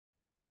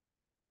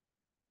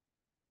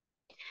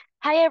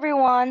Hi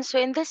everyone! So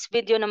in this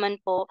video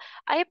naman po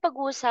ay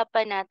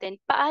pag-uusapan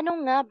natin paano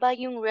nga ba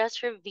yung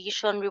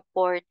reservation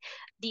report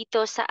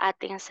dito sa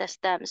ating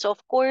system. So of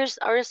course,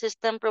 our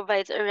system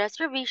provides a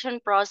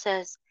reservation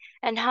process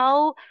and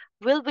how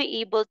will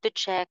we able to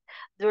check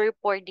the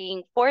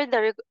reporting for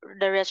the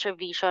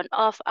reservation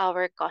of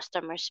our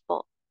customers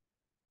po.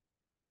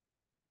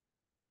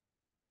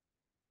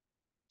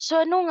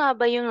 So ano nga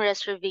ba yung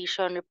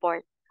reservation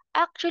report?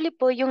 Actually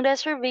po, yung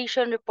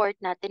reservation report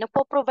natin,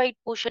 nagpo-provide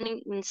po siya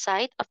ng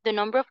insight of the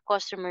number of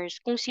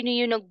customers kung sino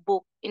yung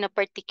nag-book in a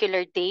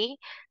particular day,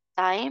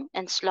 time,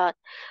 and slot.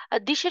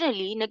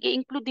 Additionally,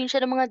 nag-i-include din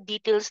siya ng mga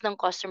details ng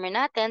customer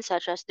natin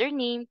such as their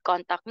name,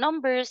 contact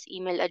numbers,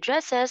 email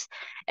addresses,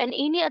 and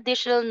any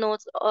additional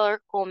notes or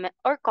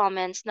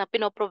comments na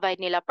pinoprovide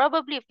nila.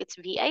 Probably if it's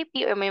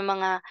VIP or may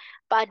mga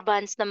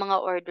pa-advance na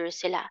mga orders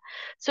sila.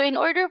 So in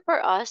order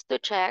for us to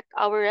check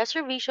our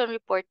reservation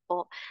report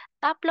po,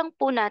 tap lang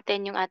po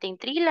natin yung ating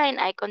three-line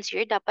icons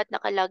here. Dapat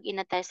nakalogin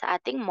na tayo sa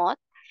ating MOT.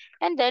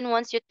 And then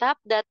once you tap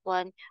that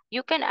one,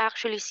 you can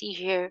actually see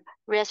here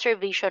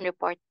reservation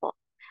report po.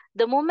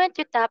 The moment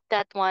you tap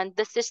that one,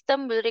 the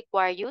system will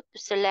require you to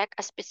select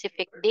a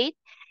specific date.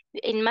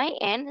 In my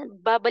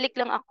end, babalik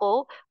lang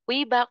ako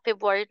way back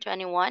February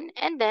 21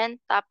 and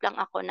then tap lang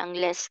ako ng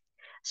list.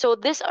 So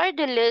these are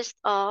the list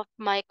of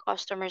my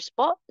customers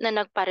po na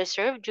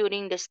nagpa-reserve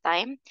during this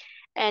time.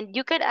 And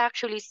you can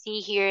actually see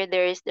here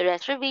there is the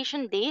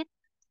reservation date,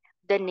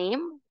 the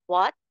name,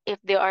 what, if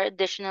there are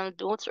additional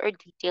notes or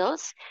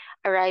details,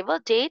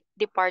 arrival date,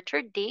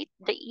 departure date,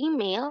 the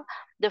email,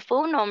 the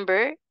phone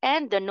number,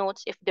 and the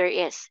notes if there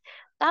is.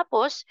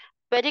 Tapos,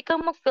 pwede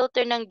kang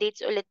mag-filter ng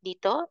dates ulit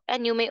dito,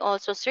 and you may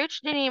also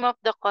search the name of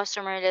the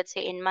customer. Let's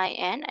say in my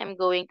end, I'm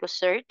going to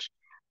search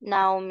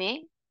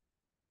Naomi,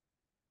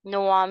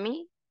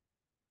 Noami,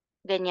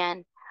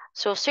 ganyan.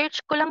 So,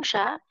 search ko lang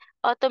siya,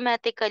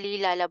 automatically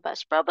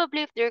lalabas.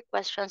 Probably if there are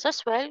questions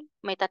as well,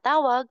 may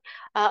tatawag,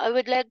 I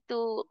would like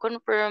to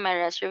confirm my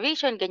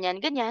reservation,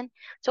 ganyan, ganyan.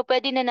 So,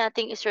 pwede na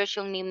nating i-search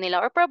yung name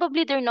nila or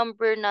probably their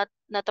number, not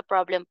a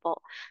problem po.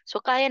 So,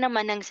 kaya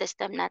naman ng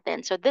system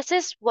natin. So, this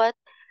is what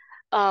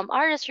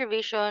our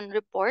reservation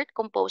report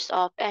composed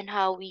of and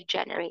how we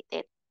generate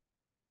it.